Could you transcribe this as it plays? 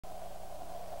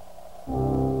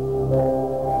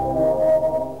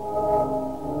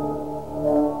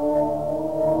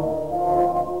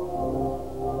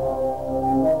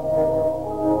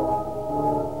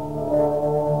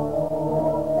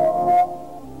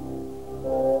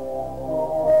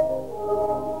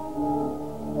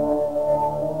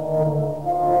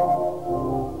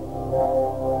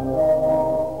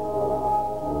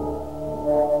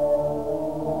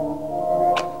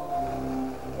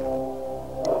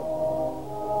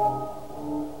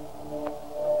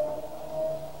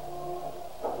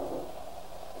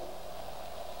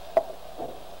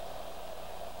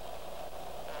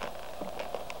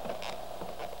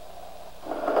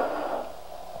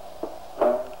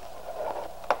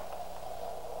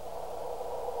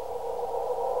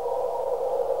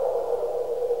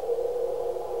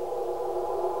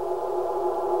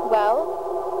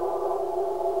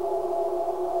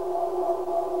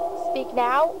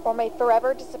or may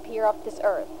forever disappear off this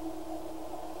earth.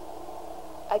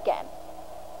 Again.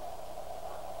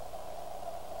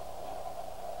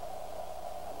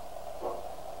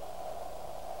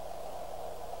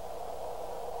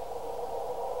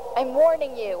 I'm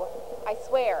warning you, I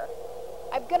swear.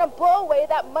 I'm gonna blow away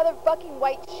that motherfucking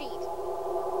white sheet.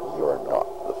 You're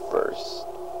not the first.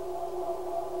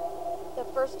 The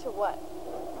first to what?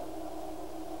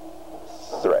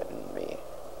 Threaten me.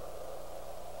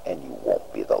 And you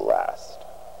won't be the last.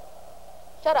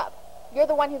 Shut up. You're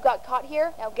the one who got caught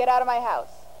here. Now get out of my house.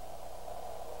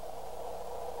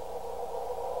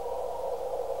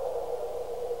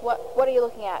 What are you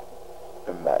looking at?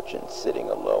 Imagine sitting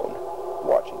alone,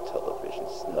 watching television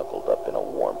snuggled up in a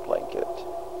warm blanket.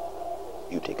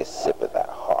 You take a sip of that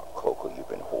hot cocoa you've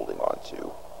been holding on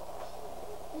to.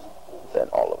 Then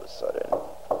all of a sudden,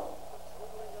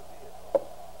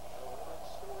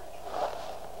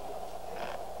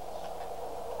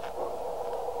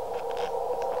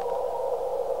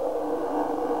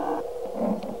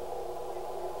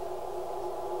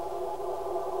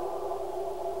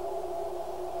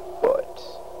 but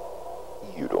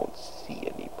you don't see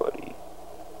anybody.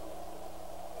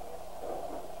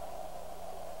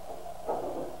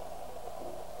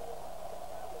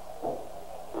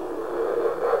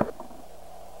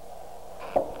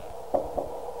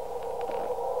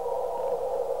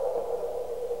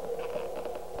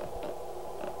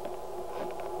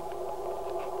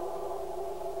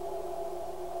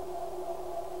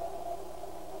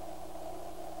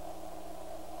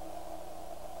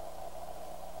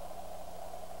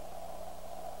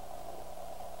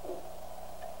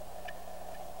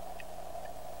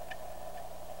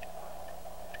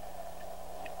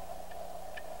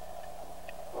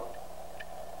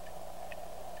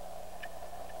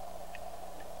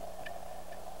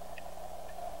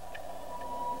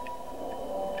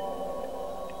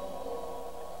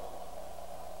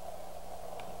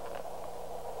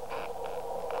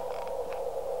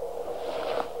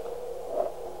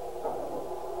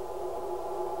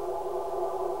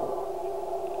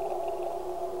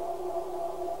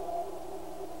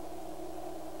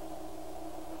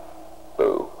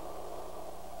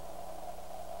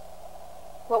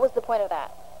 What was the point of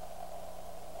that?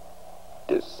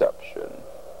 Deception.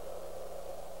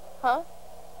 Huh?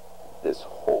 This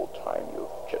whole time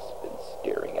you've just been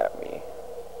staring at me,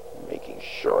 making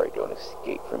sure I don't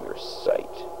escape from your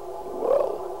sight.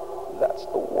 Well, that's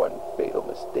the one fatal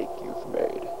mistake you've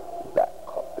made. That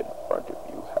cup in front of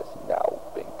you has now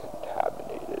been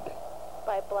contaminated.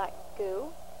 By black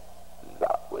goo?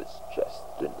 That was just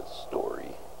in the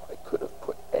story. I could have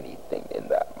put anything in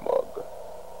that mug.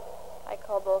 I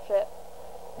call bullshit.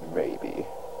 Maybe.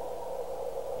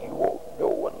 You won't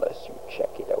know unless you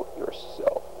check it out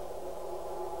yourself.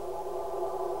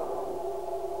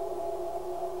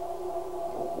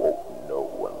 You won't know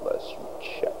unless you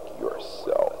check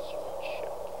yourself.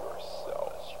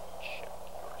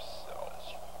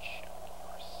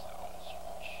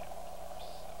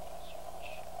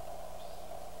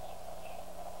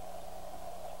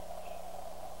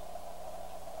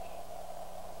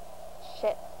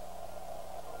 Shit.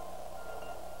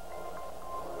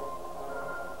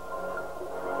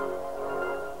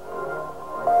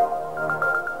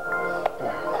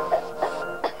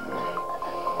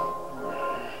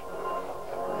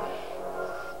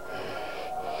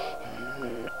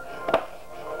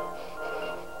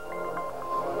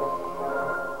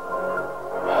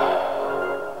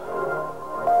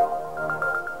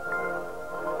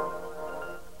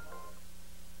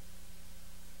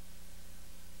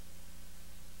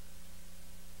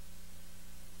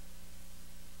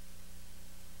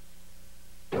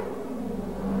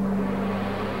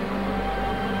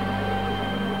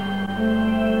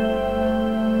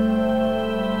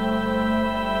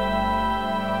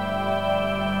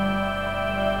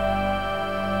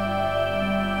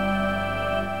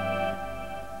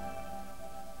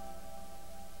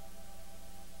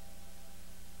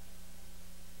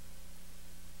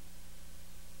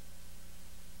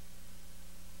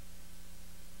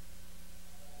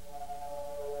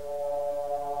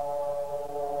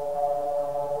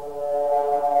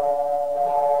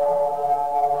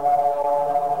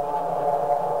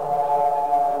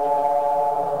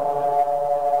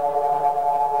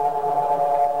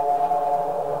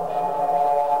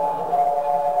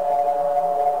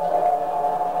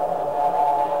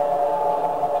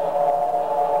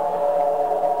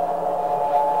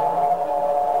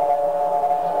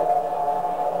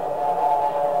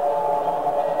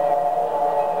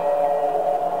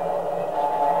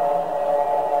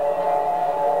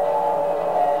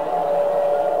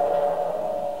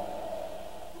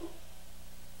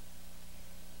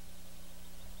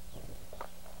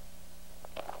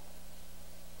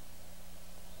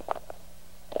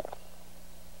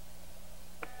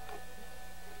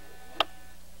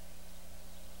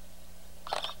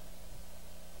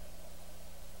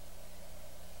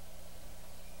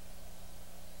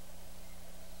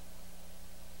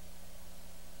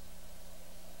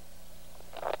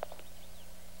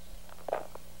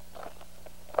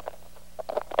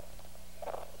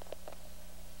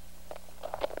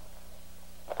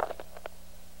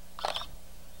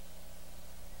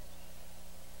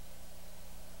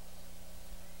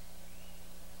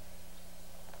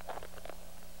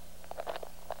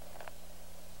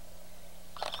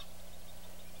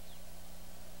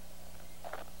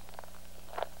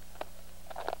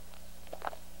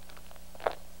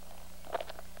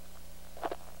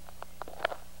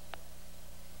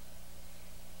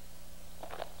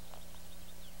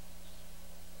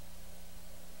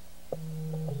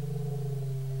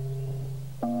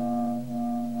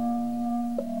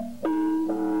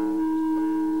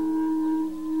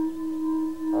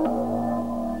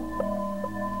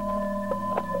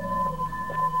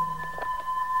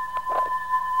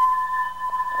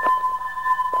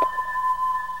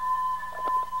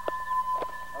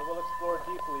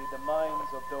 deeply the minds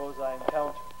of those I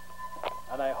encounter,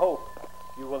 and I hope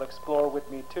you will explore with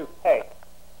me too. Hey,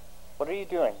 what are you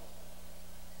doing?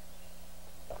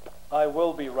 I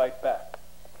will be right back.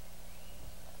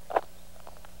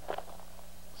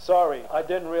 Sorry, I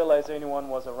didn't realize anyone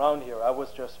was around here. I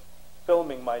was just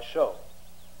filming my show.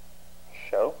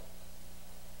 Show?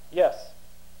 Yes.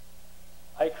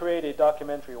 I create a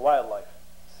documentary wildlife.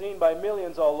 Seen by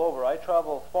millions all over, I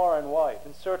travel far and wide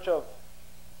in search of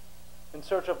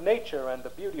nature and the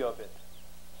beauty of it.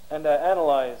 And I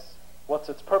analyze what's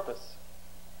its purpose.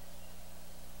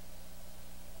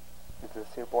 Is this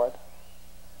your blood?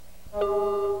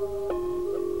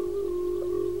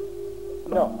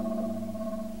 No.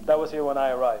 That was here when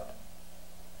I arrived.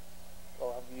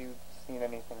 Well, have you seen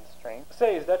anything strange?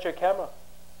 Say, is that your camera?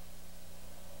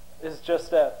 It's just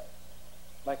that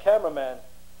my cameraman,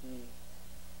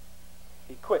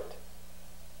 he quit.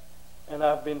 And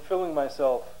I've been filming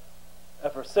myself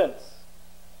ever since.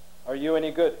 Are you any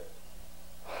good?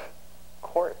 Of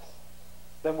course.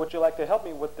 Then would you like to help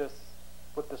me with this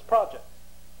project?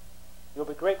 You'll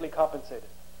be greatly compensated.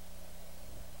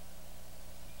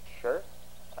 Sure.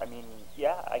 I mean,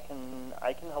 yeah, I can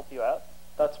help you out.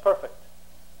 That's perfect.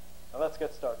 Now let's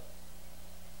get started.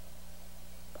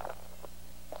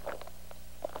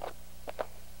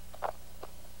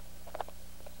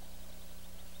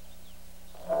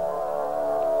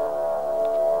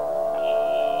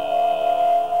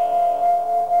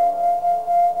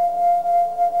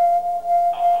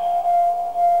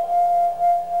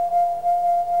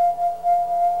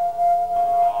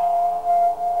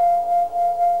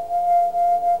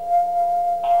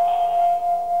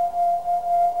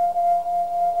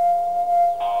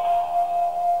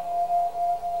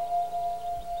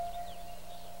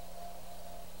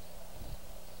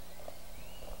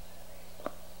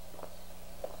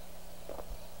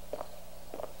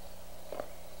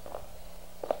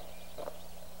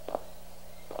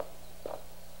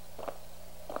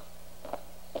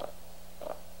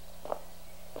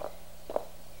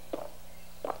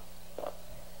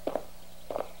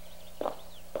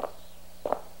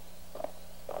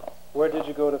 Where did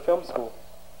you go to film school?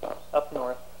 Up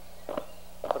north.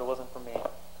 But it wasn't for me.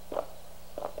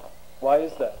 Why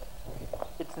is that?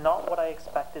 It's not what I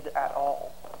expected at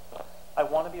all. I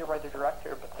want to be a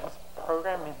writer-director, but this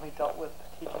program mainly dealt with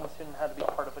teaching a student how to be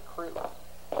part of a crew.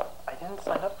 I didn't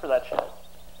sign up for that shit.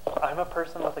 I'm a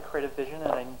person with a creative vision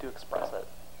and I need to express it.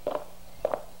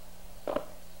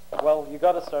 Well, you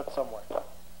gotta start somewhere.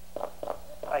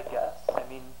 I guess. I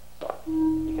mean,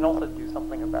 you can also do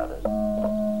something about it.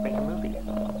 Make a movie.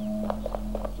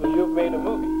 So you've made a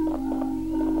movie?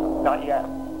 Not yet,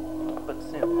 but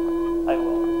soon. I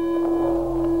will.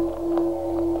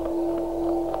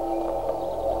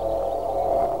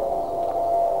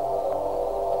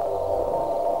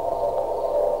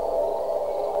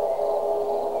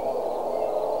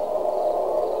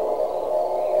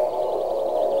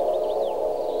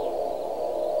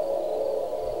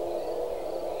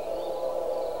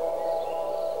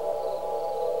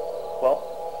 Well,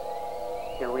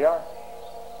 here we are.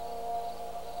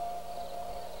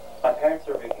 My parents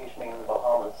are vacationing in the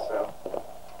Bahamas, so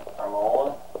I'm all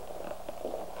in.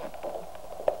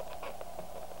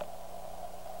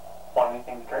 Want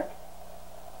anything to drink?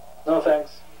 No,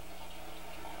 thanks.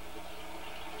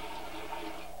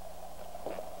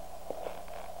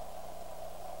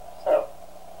 So,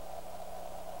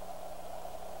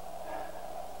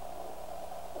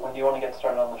 when do you want to get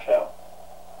started on the show?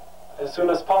 As soon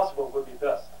as possible would be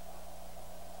best.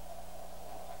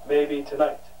 Maybe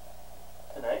tonight.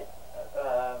 Tonight?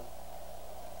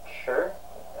 Sure.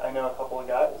 I know a couple of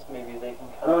guys. Maybe they can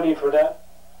come. No need for that.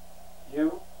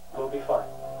 You will be fine.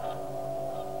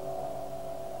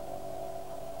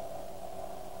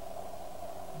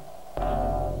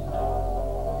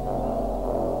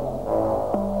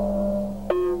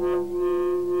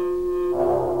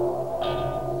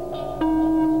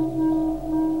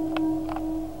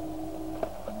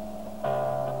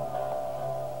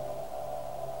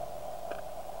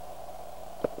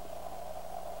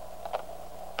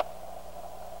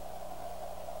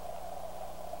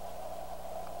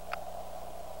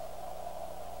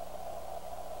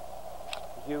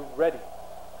 You ready?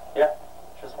 Yeah,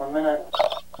 just 1 minute.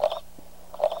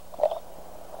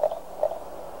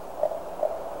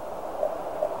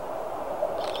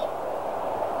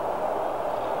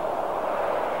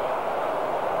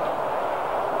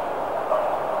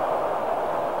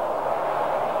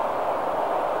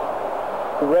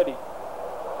 Ready.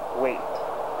 Wait,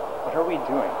 what are we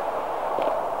doing?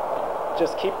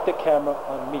 Just keep the camera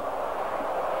on me.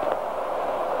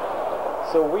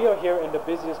 So we are here in the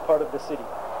busiest part of the city.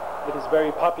 It is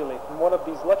very populated, and one of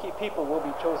these lucky people will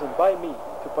be chosen by me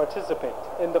to participate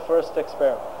in the first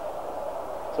experiment.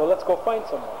 So let's go find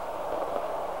someone.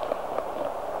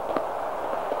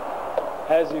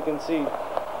 As you can see,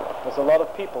 there's a lot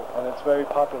of people, and it's very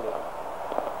populated.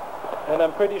 And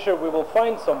I'm pretty sure we will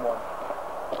find someone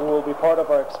who will be part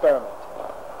of our experiment.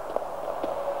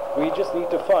 We just need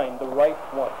to find the right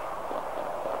one.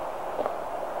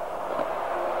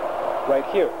 Right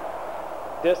here.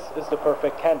 This is the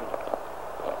perfect candidate.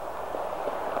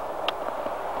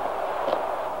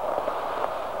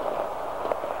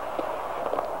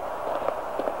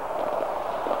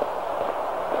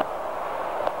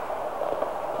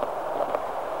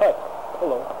 Hi.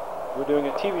 Hello. We're doing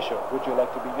a TV show. Would you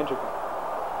like to be interviewed?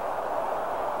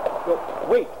 Well,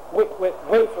 wait.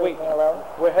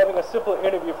 We're having a simple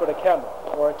interview for the camera,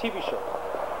 or a TV show.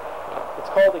 It's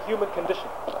called The Human Condition.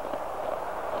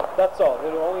 That's all.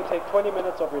 It'll only take 20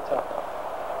 minutes of your time.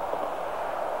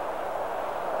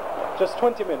 Just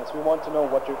 20 minutes. We want to know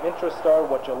what your interests are,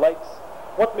 what your likes,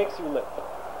 what makes you live.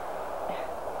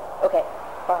 Okay,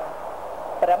 fine.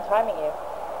 But I'm timing you.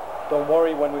 Don't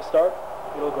worry, when we start,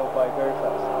 it'll go by very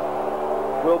fast.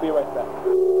 We'll be right back.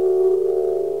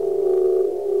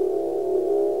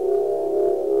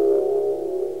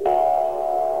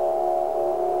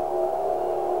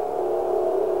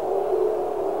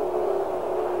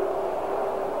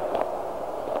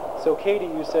 So Katie,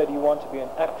 you said you want to be an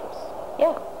actress.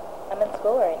 Yeah, I'm in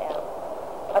school right now.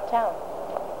 Uptown.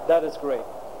 That is great.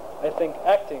 I think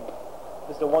acting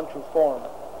is the one true form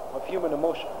of human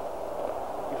emotion.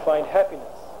 You find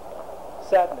happiness,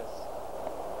 sadness,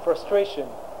 frustration,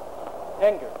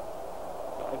 anger,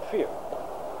 and fear.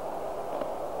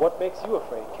 What makes you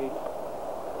afraid, Katie?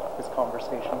 This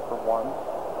conversation for one.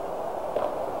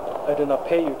 I do not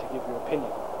pay you to give your opinion.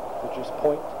 You just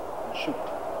point and shoot.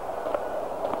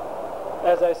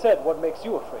 As I said, what makes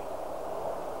you afraid?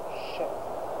 Shit.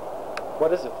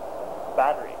 What is it?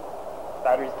 Battery.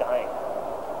 Battery's dying.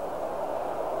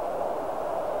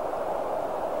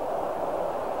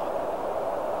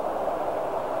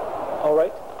 All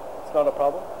right, it's not a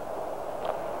problem.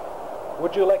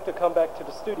 Would you like to come back to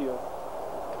the studio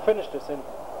to finish this interview?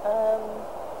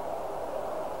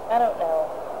 I don't know.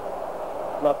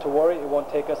 Not to worry, it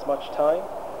won't take us much time.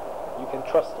 You can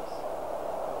trust us.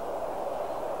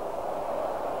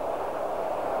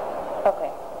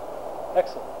 Okay.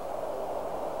 Excellent.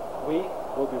 We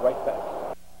will be right back.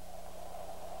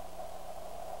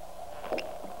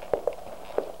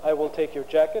 I will take your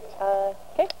jacket.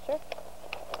 Okay, sure.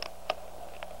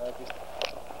 If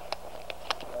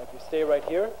you stay right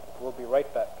here, we'll be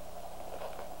right back.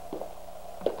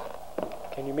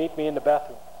 Can you meet me in the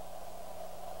bathroom?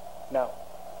 Now.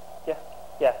 Yeah.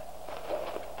 Yeah?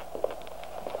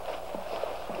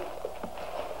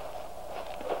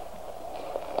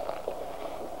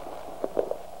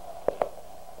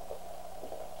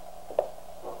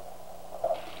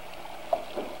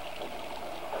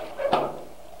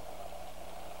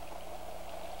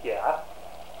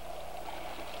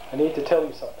 I need to tell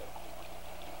you something.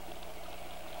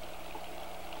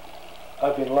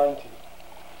 I've been lying to you.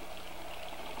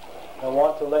 I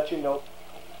want to let you know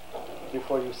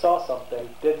before you saw something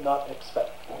you did not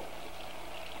expect.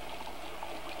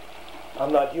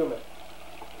 I'm not human,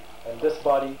 and this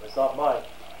body is not mine.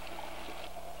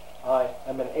 I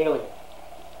am an alien.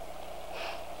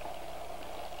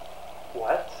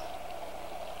 What?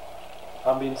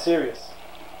 I'm being serious.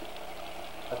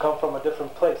 I come from a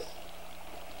different place,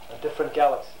 a different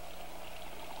galaxy.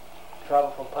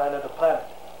 Travel from planet to planet,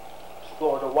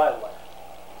 explore the wildlife.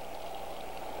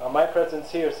 Now my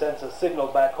presence here sends a signal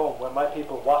back home where my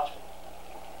people watch me.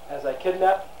 As I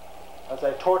kidnap, as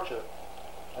I torture,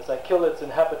 as I kill its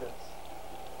inhabitants.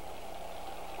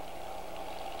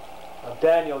 Now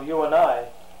Daniel, you and I,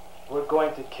 we're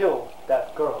going to kill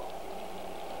that girl.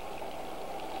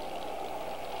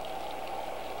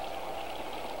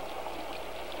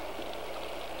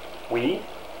 We?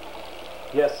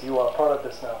 Yes, you are part of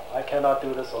this now. I cannot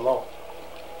do this alone.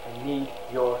 I need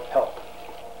your help.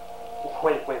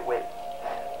 Wait.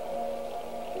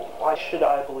 Why should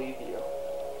I believe you?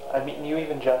 I mean, you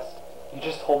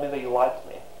just told me that you lied to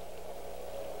me.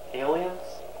 Aliens?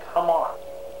 Come on.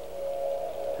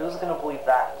 Who's gonna believe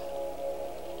that?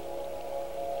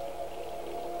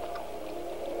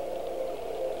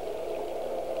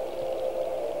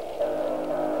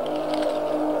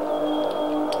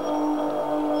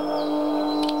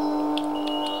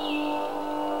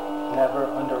 Never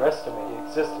underestimate the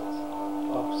existence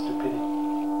of stupidity.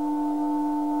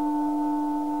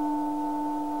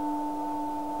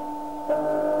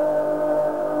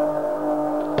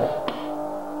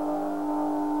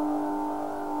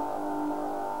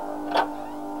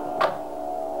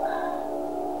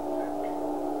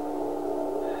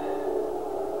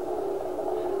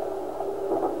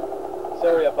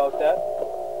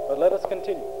 But let us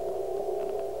continue.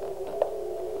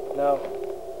 Now,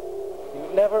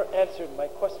 you never answered my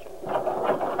question.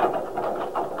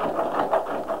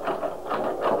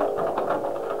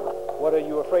 What are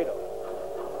you afraid of?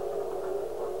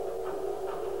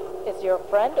 Is your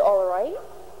friend all right?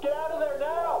 Get out of there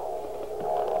now!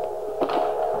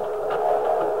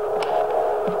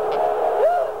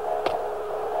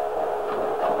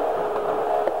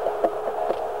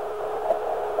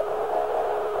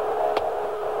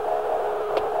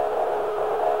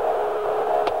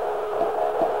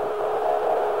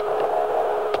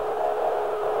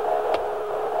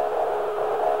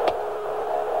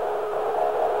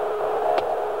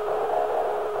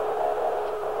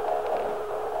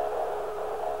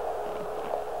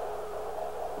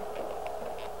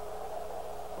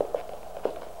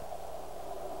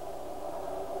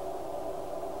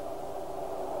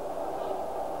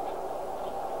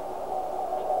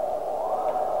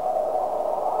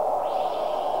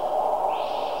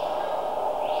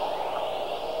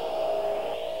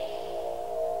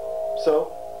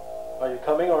 So, are you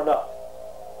coming or not?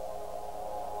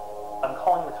 I'm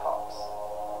calling the cops.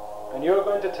 And you're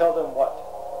going to tell them what?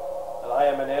 That I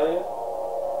am an alien?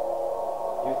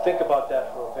 You think about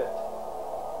that for a bit,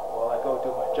 while I go do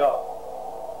my job.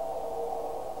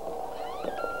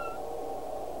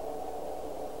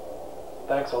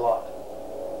 Thanks a lot.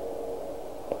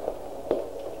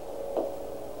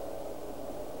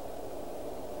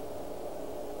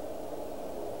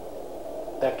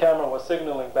 That camera was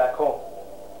signaling back home.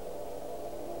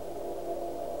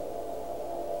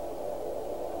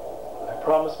 I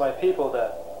promised my people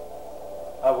that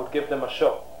I would give them a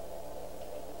show.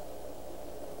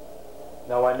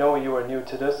 Now I know you are new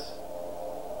to this,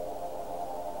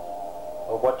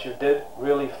 but what you did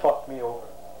really fucked me over.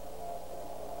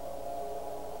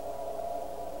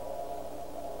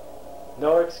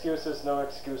 No excuses, no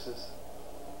excuses.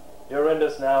 You're in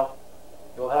this now.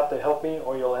 You'll have to help me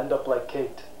or you'll end up like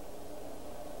Kate.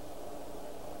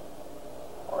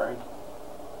 Or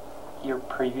your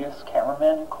previous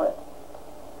cameraman quit?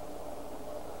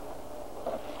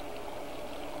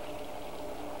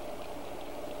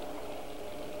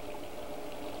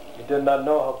 You did not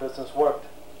know how business worked.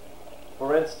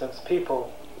 For instance,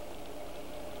 people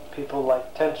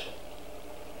like tension.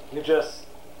 You just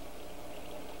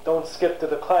don't skip to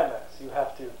the climax. You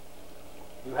have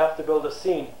to build a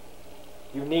scene.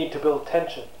 You need to build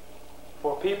tension.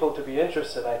 For people to be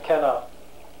interested, I cannot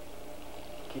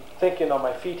keep thinking on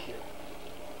my feet here.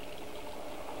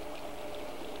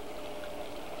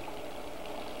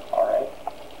 Alright.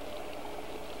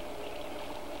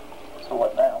 So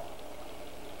what now?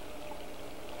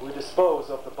 We dispose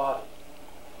of the body.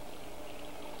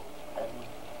 And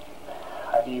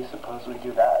how do you suppose we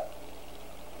do that?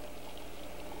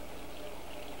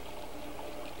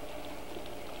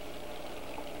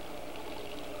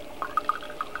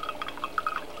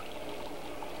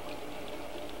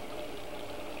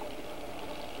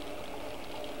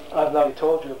 I've not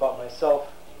told you about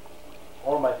myself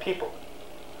or my people.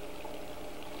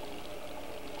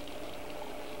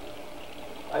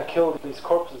 I killed these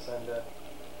corpses and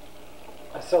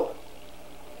I sell them.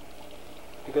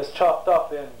 Because chopped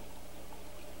up in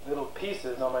little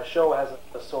pieces, now my show has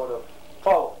a sort of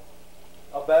following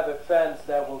of avid fans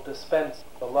that will dispense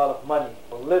a lot of money,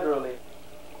 or literally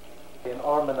an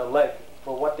arm and a leg,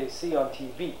 for what they see on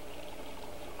TV.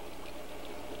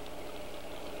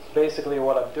 Basically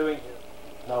what I'm doing here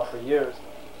now for years.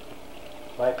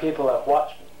 My people have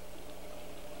watched me.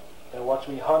 They watch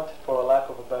me hunt, for a lack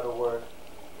of a better word,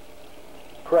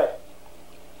 prey.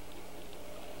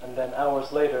 And then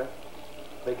hours later,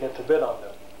 they get to bid on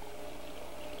them.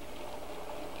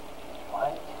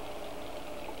 What?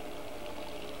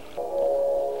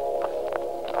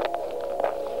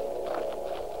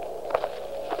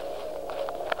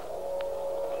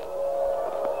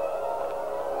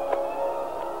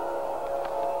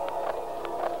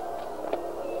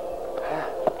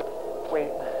 Wait,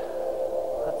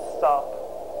 let's stop.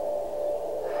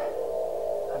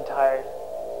 I'm tired.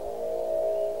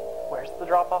 Where's the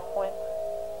drop-off point?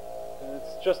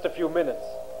 It's just a few minutes.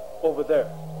 Over there.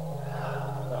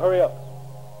 Now hurry up.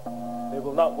 They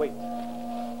will not wait.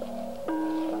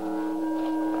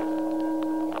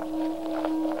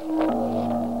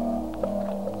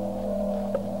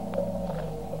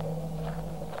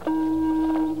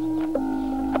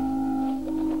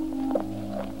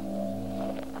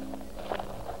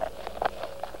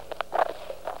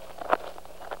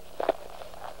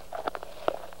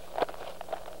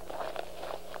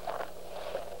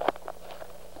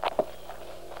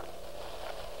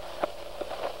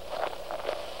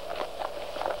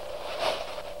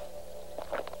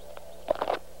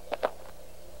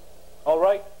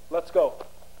 let's go.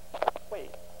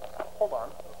 Wait, hold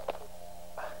on.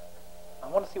 I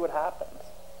want to see what happens.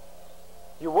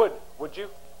 You would you?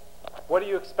 What are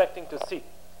you expecting to see?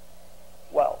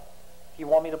 Well, if you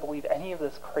want me to believe any of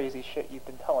this crazy shit you've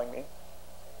been telling me.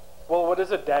 Well, what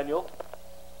is it, Daniel?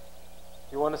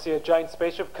 You want to see a giant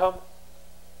spaceship come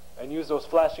and use those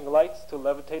flashing lights to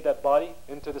levitate that body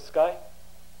into the sky?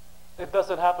 It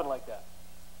doesn't happen like that,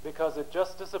 because it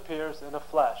just disappears in a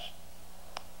flash.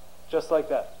 Just like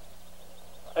that.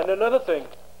 And another thing,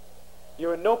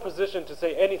 you're in no position to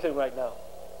say anything right now,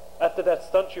 after that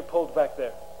stunt you pulled back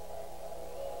there.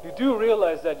 You do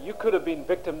realize that you could have been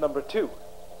victim number 2.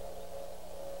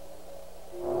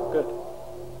 Good.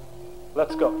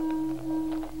 Let's go.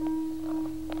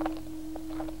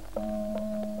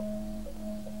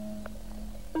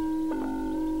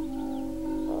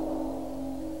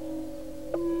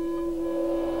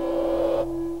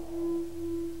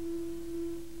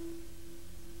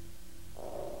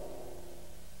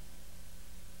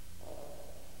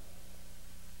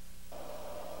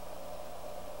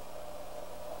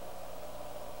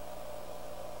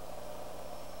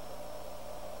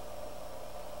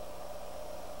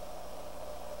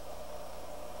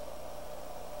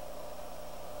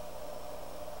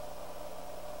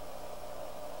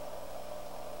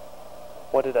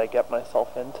 What did I get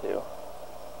myself into?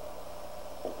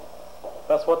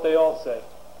 That's what they all say.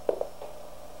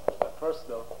 At first,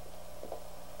 though.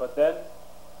 But then,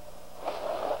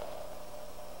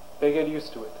 they get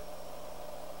used to it.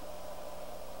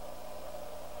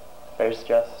 There's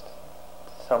just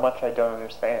so much I don't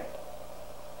understand.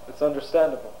 It's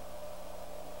understandable.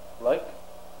 Like?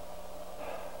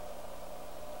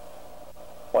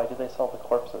 Why do they sell the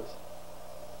corpses?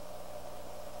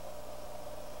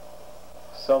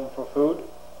 Some for food,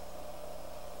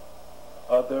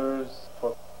 others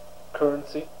for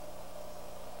currency.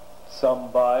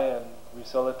 Some buy and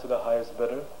resell it to the highest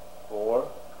bidder, or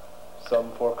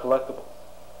some for collectibles.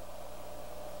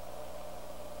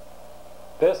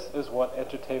 This is what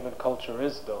entertainment culture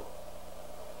is, though.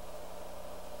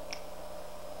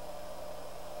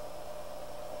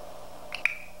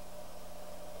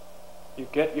 You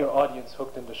get your audience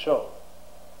hooked in the show,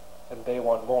 and they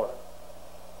want more.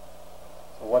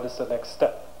 So what is the next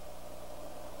step?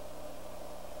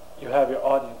 You have your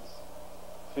audience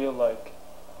feel like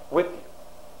with you,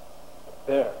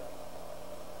 there,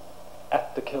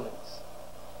 at the killings.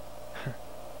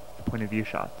 The point of view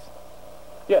shots.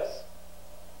 Yes.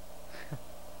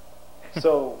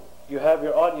 So you have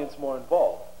your audience more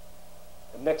involved.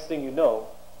 And next thing you know,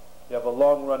 you have a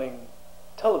long-running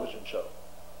television show.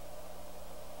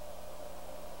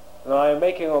 Now I am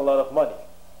making a lot of money.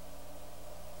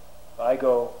 I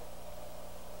go,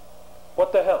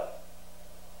 what the hell?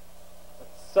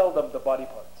 Let's sell them the body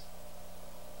parts.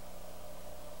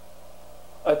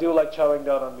 I do like chowing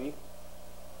down on meat,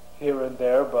 here and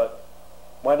there, but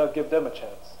why not give them a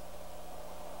chance?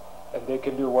 And they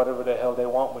can do whatever the hell they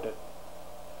want with it.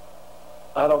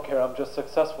 I don't care, I'm just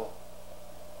successful.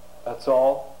 That's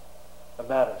all that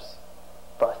matters.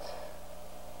 But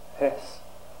this...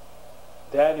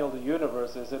 Daniel, the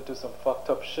universe is into some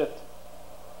fucked up shit.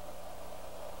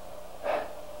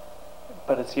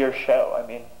 But it's your show. I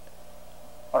mean,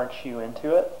 aren't you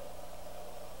into it?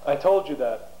 I told you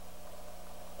that.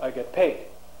 I get paid.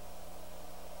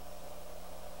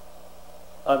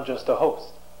 I'm just a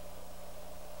host.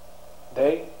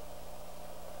 They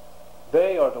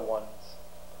are the ones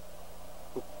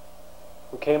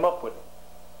who came up with it.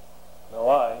 Now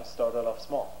I started off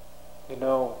small. You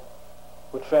know,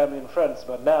 with family and friends,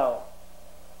 but now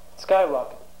it's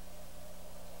skyrocketed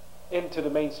into the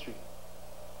mainstream.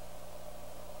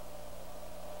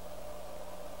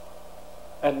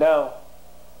 And now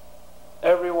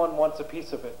everyone wants a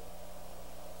piece of it.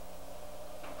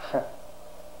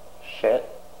 Shit.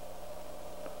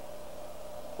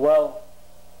 Well,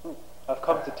 I've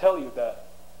come to tell you that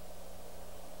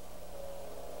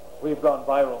we've gone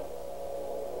viral.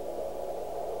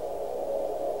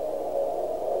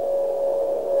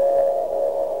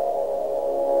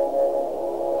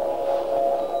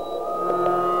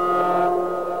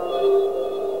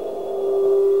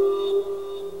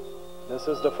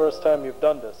 This is the first time you've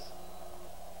done this.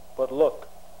 But look,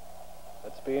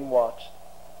 it's being watched,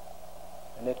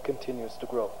 and it continues to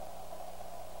grow.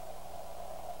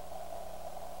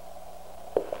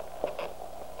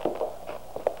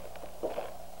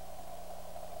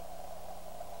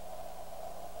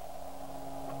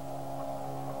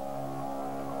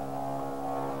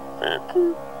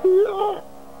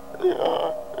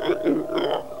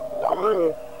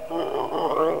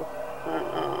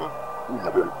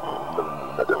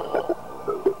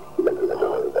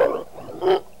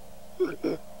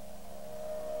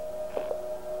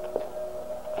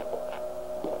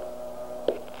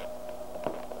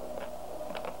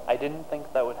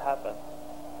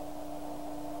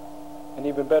 And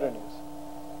even better news.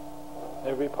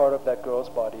 Every part of that girl's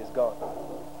body is gone.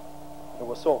 It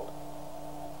was sold.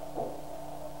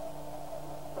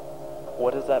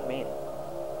 What does that mean?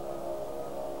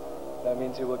 That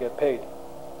means you will get paid.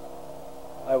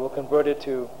 I will convert it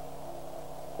to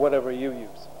whatever you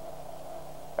use.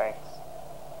 Thanks.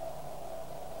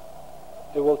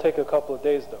 It will take a couple of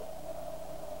days though,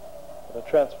 for the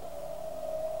transfer.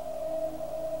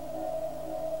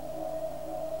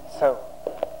 So,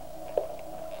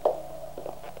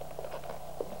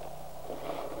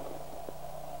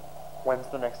 when's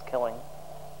the next killing?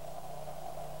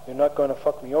 You're not going to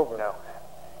fuck me over, No.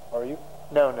 are you?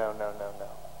 No.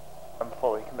 I'm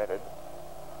fully committed.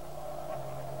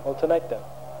 Well, tonight then,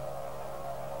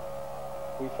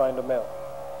 we find a male.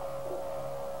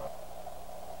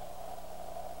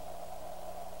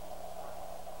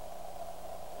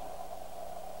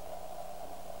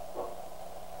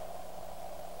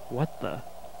 What the?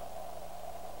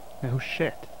 Oh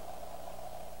shit.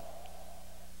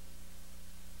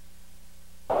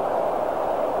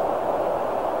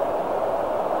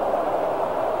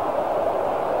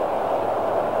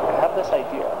 I have this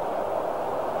idea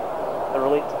that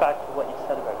relates back to what you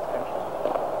said about tension.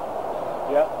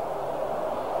 Yeah?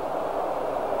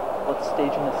 Let's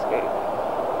stage an escape.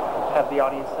 Have the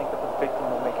audience think that the victim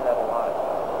will make it out alive.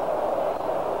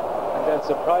 And then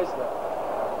surprise them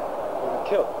with a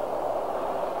kill.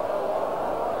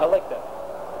 I like that.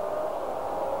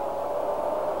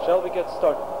 Shall we get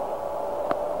started?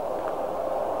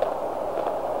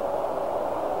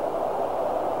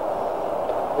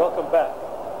 Welcome back.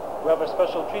 We have a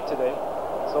special treat today,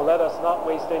 so let us not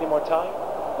waste any more time.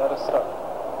 Let us start.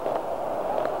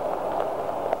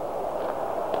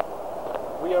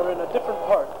 We are in a different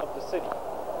part of the city.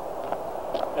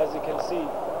 As you can see,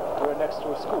 we're next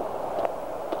to a school,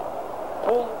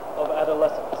 full of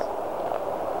adolescents.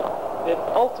 It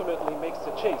ultimately makes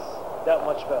the chase that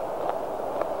much better.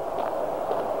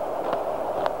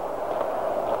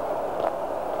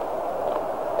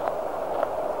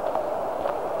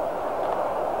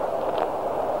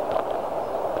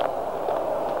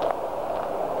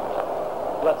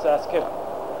 Let's ask him.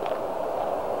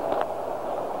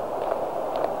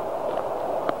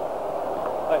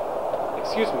 Hi,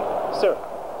 excuse me, sir.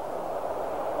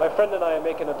 My friend and I are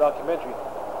making a documentary.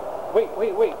 Wait,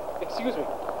 excuse me,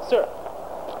 sir.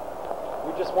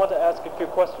 We just want to ask a few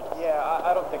questions. Yeah,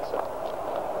 I don't think so.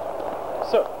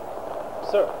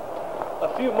 Sir, a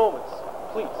few moments,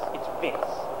 please. It's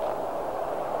Vince.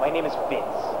 My name is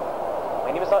Vince.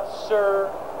 My name is not Sir.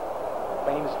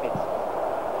 My name is Vince.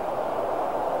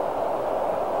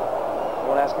 You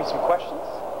want to ask me some questions?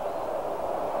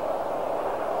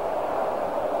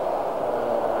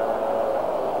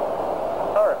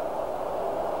 Alright.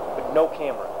 But no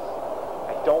cameras.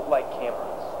 I don't like cameras.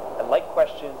 I like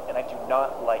questions, and I do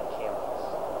not like cameras.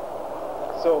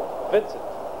 So, Vincent,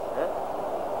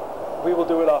 we will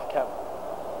do it off camera.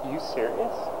 You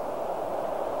serious?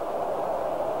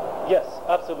 Yes,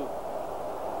 absolutely.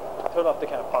 Turn off the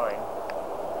camera. Fine.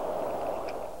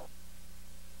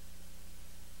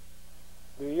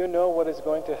 Do you know what is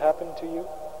going to happen to you?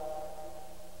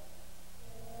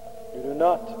 You do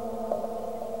not.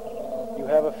 You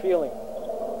have a feeling.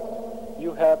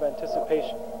 You have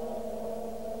anticipation.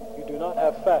 You do not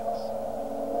have facts.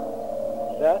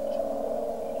 That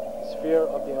is fear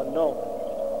of the unknown.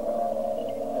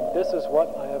 And this is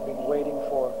what I have been waiting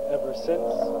for ever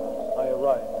since I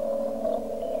arrived.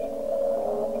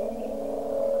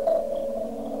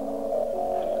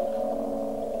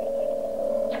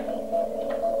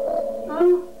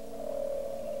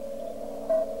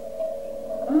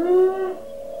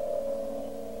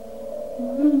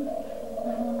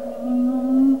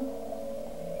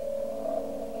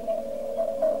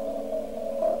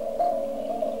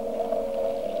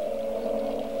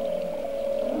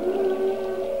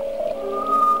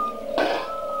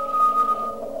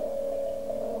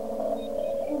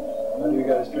 How do you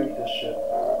guys drink this shit?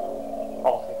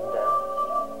 I'll take them down.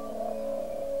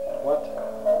 What?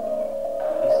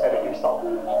 You said it yourself.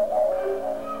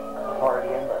 I'm already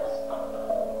in this.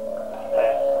 I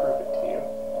have to prove it to you.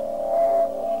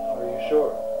 Are you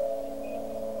sure?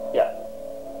 Yeah.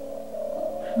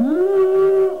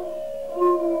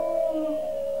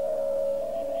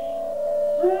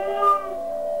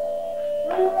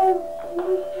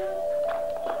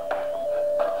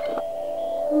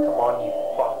 Come on, you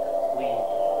fuck. Leave.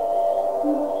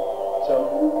 So,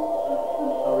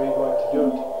 how are you going to do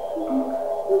it?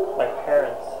 My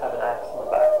parents have an axe in the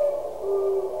back.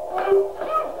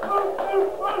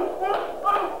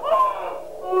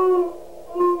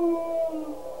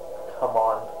 Come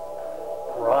on.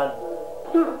 Run.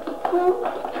 All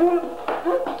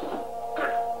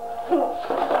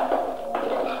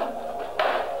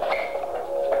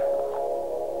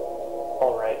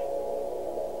right.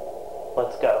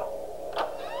 Let's go.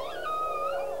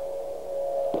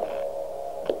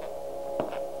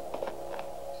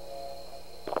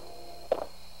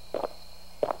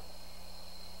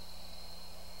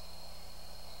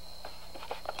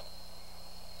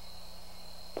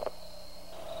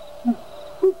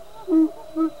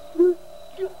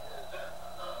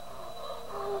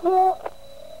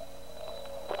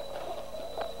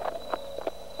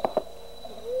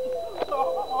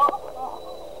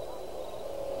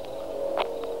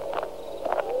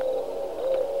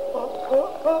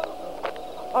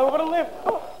 I want to live.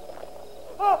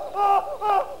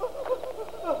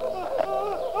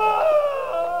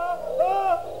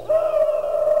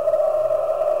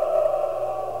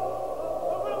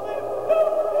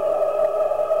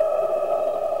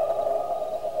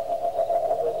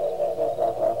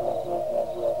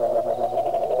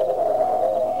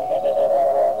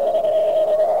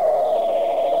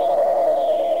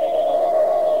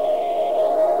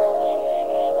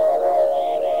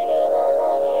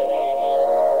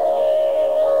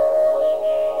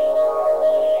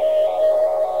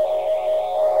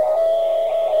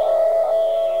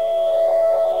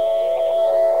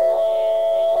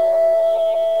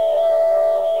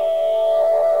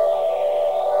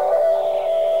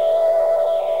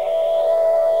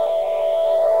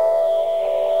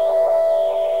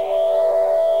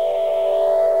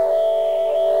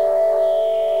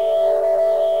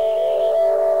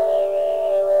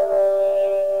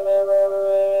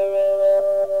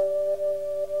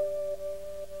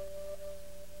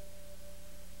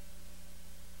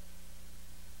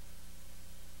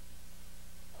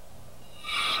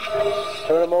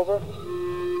 Turn him over.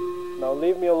 Now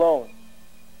leave me alone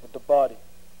with the body.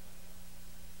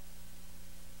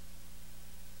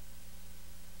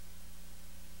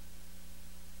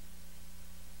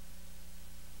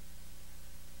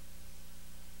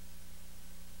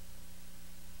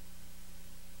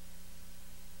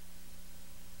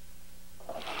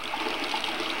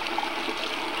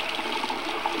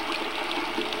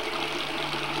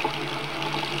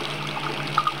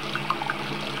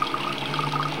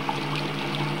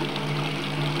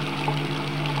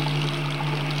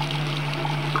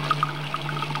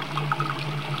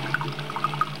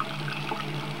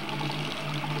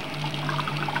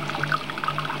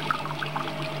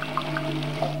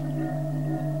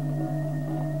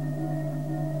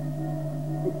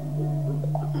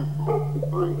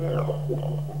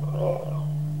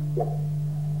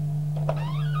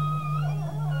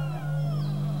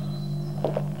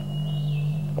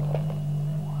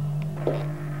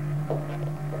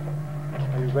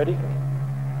 Are you ready?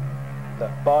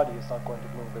 That body is not going to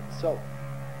move itself.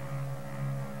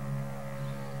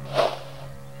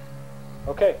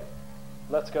 Okay,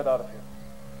 let's get out of here.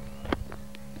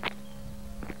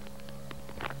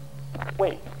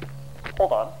 Wait,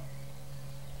 hold on.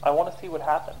 I want to see what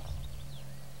happens.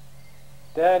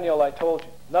 Daniel, I told you,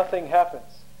 nothing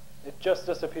happens. It just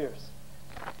disappears.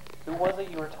 Who was it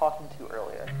you were talking to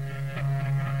earlier?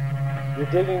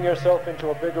 You're digging yourself into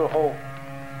a bigger hole.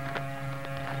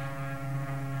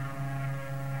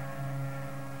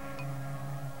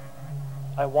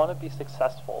 I want to be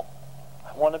successful.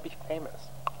 I want to be famous.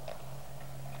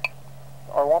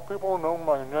 I want people to know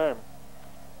my name.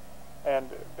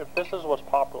 And if this is what's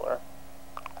popular,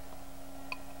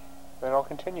 then I'll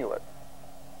continue it.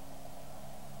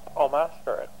 I'll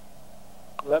master it.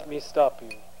 Let me stop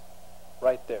you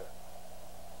right there.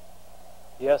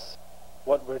 Yes,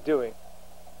 what we're doing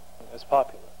is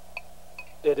popular.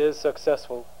 It is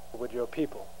successful with your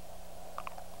people.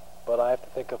 But I have to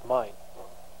think of mine.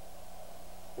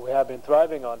 We have been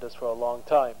thriving on this for a long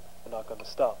time. We're not going to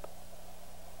stop.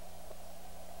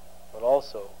 But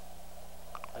also,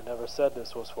 I never said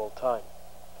this was full time.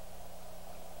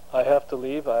 I have to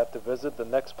leave. I have to visit the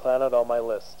next planet on my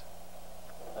list.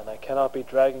 And I cannot be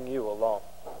dragging you along.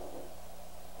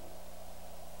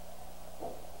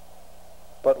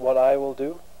 But what I will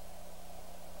do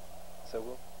is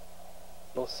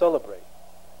we'll celebrate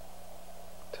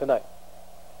tonight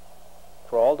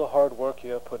for all the hard work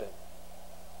you have put in.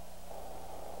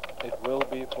 It will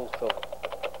be fulfilled.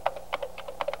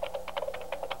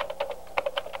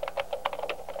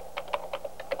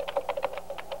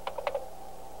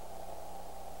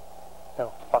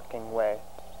 No fucking way.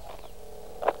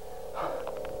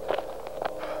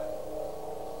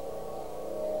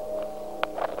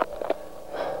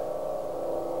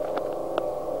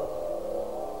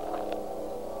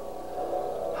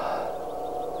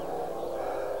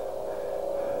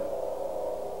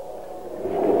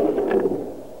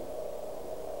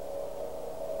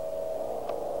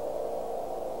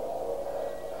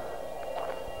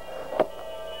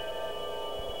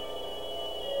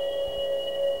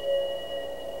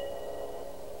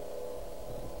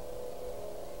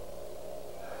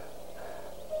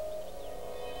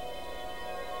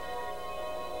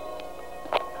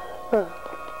 Want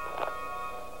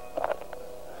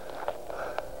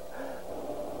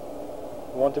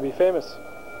to be famous?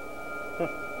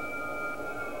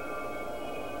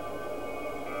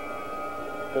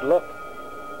 Good luck.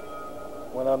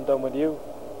 When I'm done with you,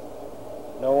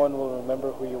 no one will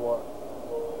remember who you are.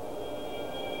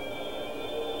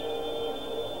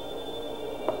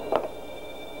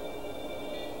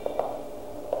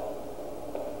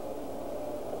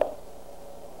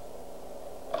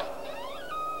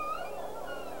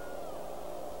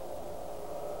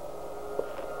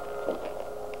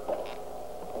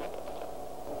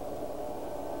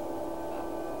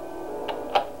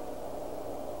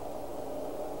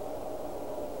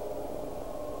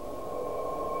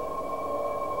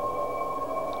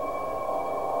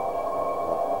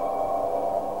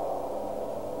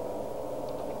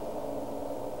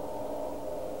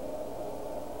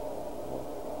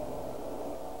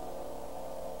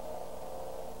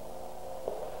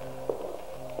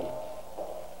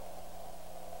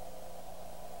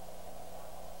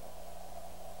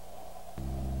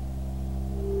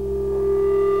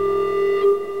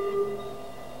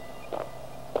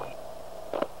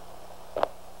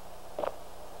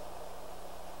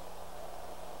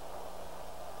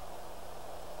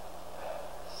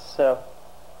 So,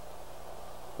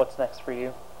 what's next for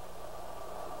you?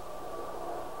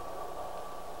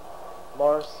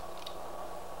 Mars?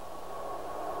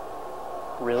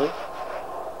 Really?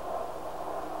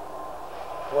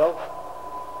 Well,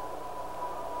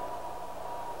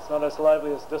 it's not as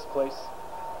lively as this place.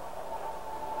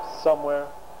 Somewhere,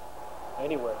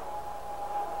 anywhere,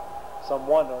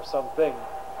 someone or something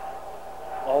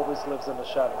always lives in the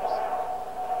shadows.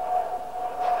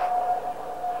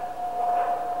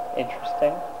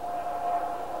 Interesting.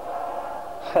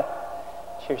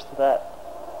 Cheers to that.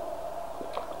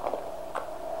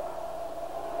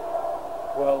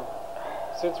 Well,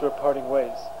 since we're parting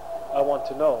ways, I want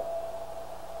to know,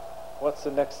 what's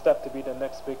the next step to be the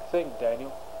next big thing,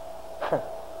 Daniel?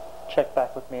 Check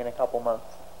back with me in a couple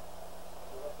months.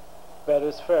 That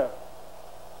is fair.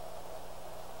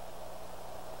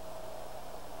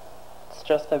 It's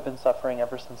just I've been suffering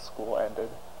ever since school ended.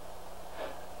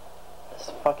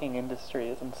 This fucking industry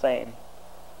is insane.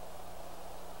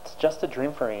 It's just a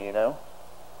dream for me, you know?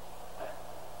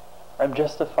 I'm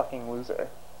just a fucking loser.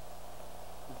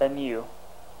 Then you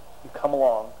come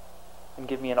along and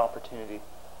give me an opportunity.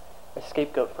 A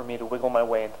scapegoat for me to wiggle my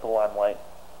way into the limelight.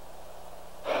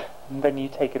 And then you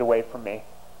take it away from me.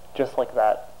 Just like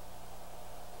that.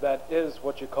 That is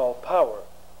what you call power,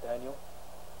 Daniel.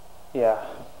 Yeah.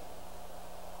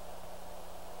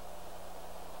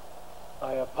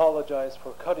 I apologize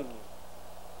for cutting you,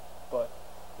 but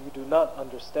you do not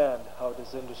understand how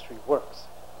this industry works.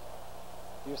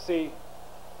 You see,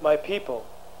 my people,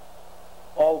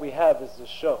 all we have is the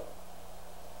show.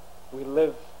 We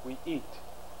live, we eat.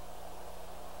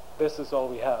 This is all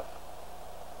we have.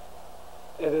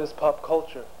 It is pop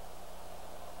culture.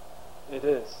 It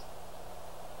is.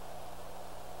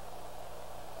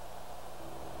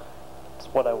 It's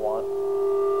what I want.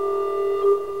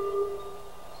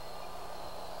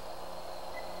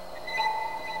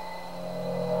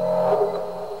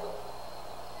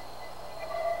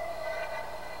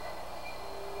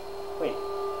 Wait,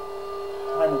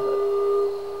 what time is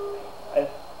it?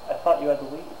 I thought you had to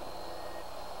leave.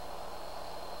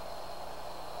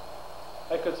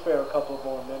 I could spare a couple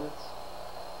more minutes.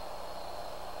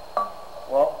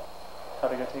 Well,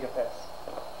 gotta go take a piss.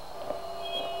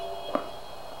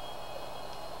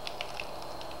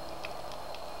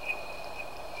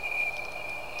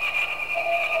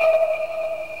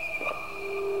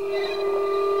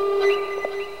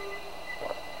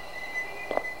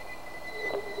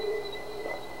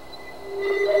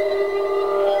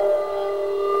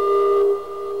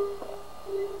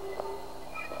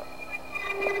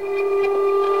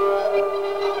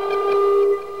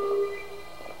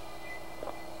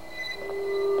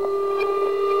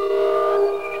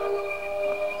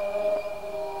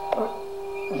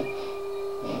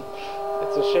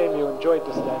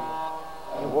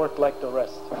 Like the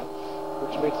rest,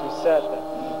 which makes me sad then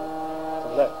to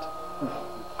let you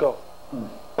go.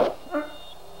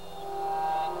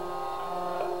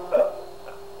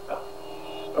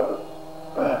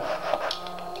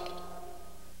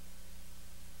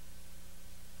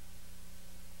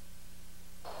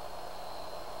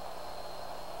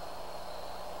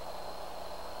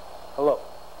 Hello,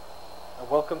 and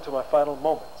welcome to my final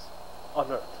moments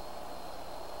on Earth.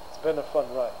 It's been a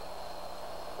fun ride.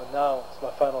 But now it's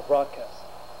my final broadcast,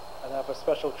 and I have a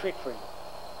special treat for you.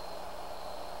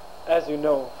 As you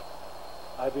know,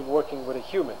 I've been working with a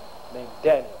human named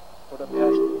Daniel for the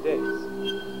past days.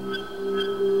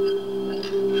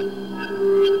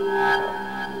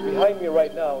 Behind me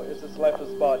right now is this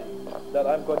lifeless body that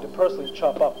I'm going to personally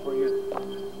chop up for you.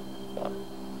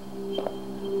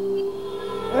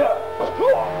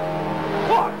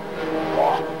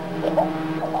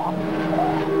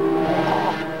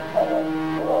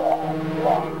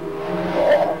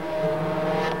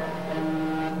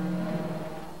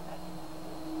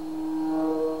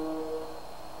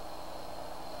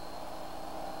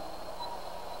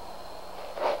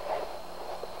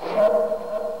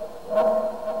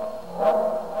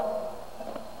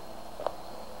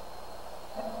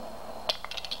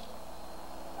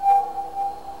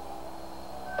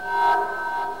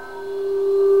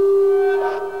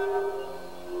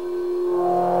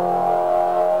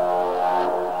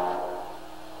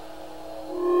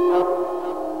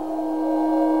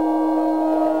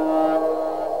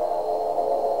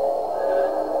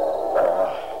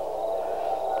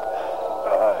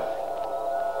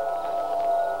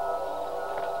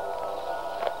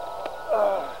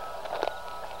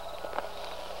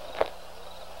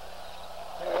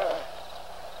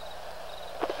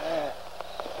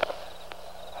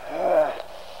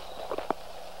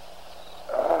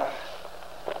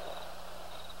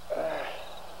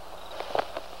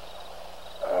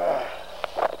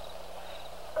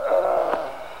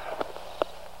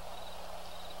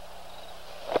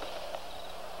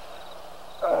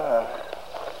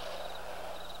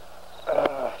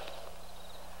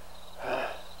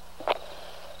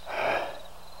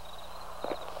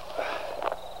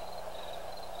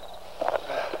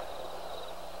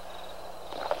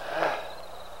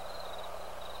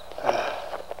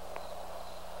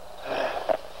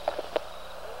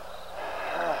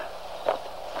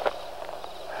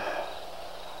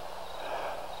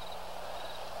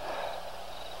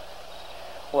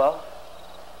 Well,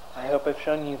 I hope I've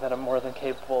shown you that I'm more than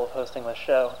capable of hosting this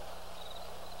show.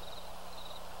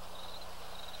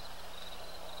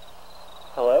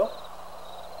 Hello?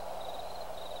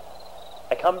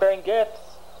 I come bearing gifts.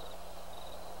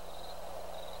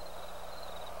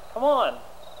 Come on.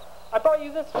 I brought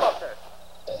you this fucker.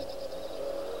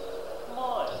 Come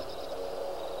on.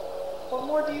 What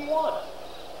more do you want?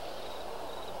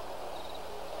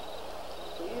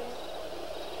 Please?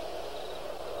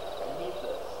 I need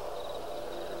this.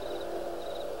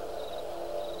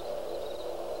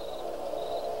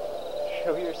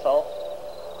 Show yourself.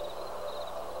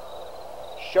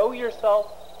 Show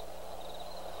yourself.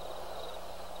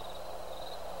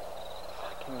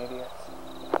 Fucking idiots.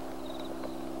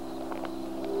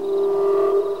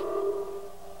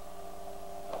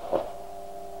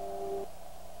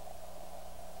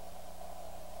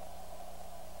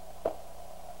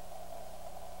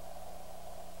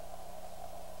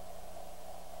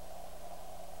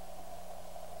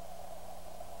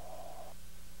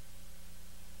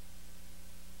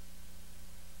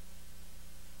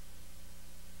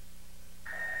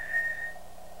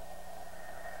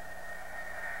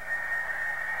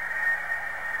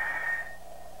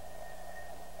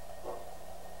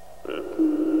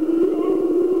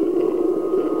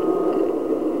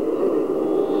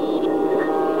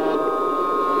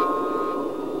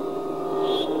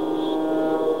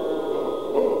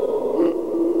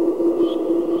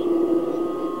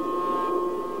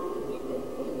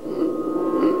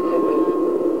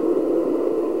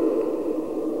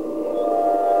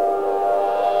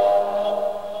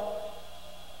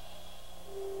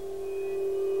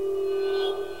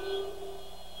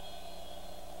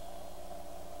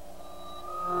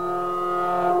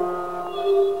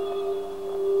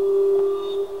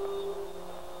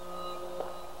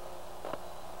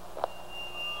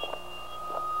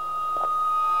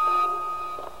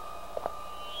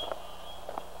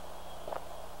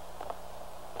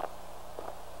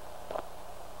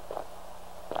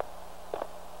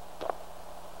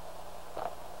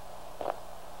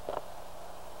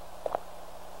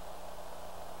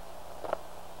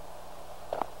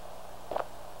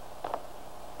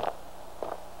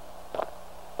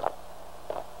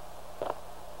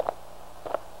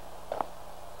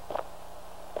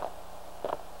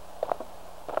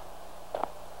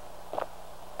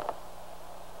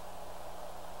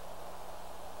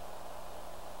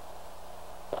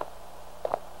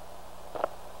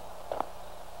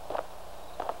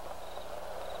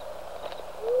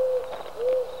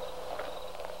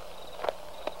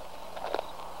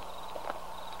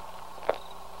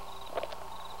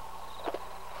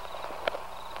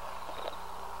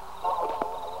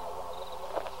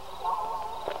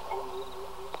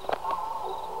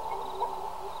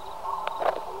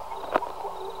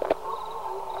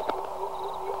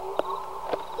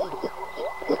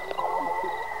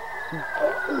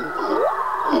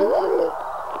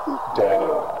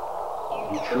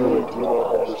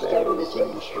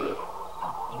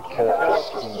 cannot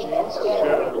scheme and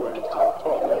share it away to talk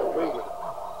and away with it.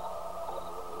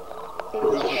 It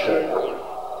is a shame,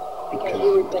 because you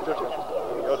are different from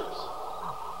the others.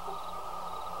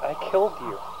 I killed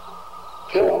you.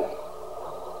 Killed?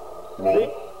 Me?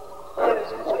 That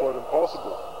seems quite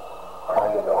impossible. I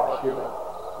am not human,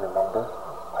 remember?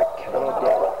 I cannot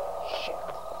die. Shit.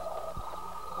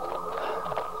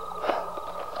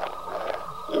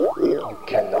 You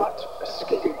cannot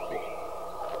escape me.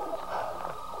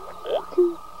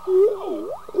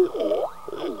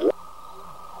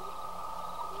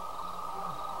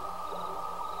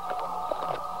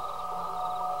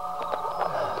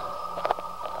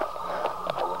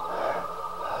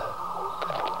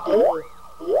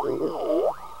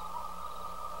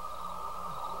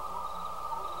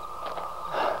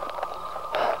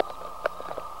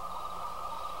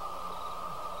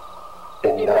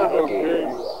 Enough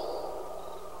games.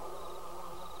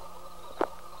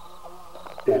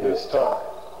 It is time.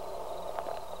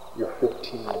 Your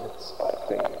 15 minutes of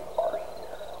fame are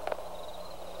here.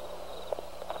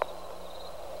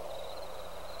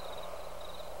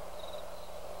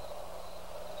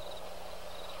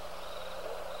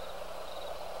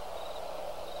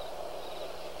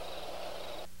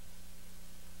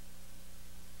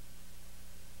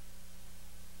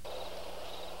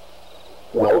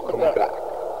 Welcome back.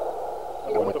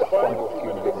 And with the final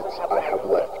few minutes I have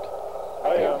left,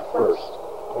 I am first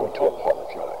going to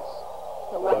apologize.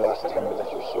 The last 10 minutes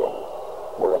or so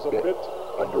were a bit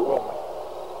underwhelming.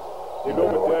 You know,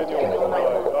 when Daniel and I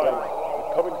died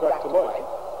and coming back to life,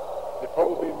 it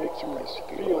probably makes you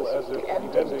feel as if the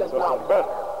ending doesn't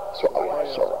matter. So I am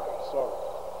sorry.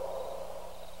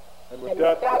 And with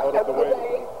that out of the way,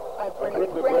 I bring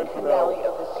the grand finale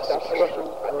of this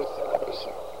special Earth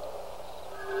episode.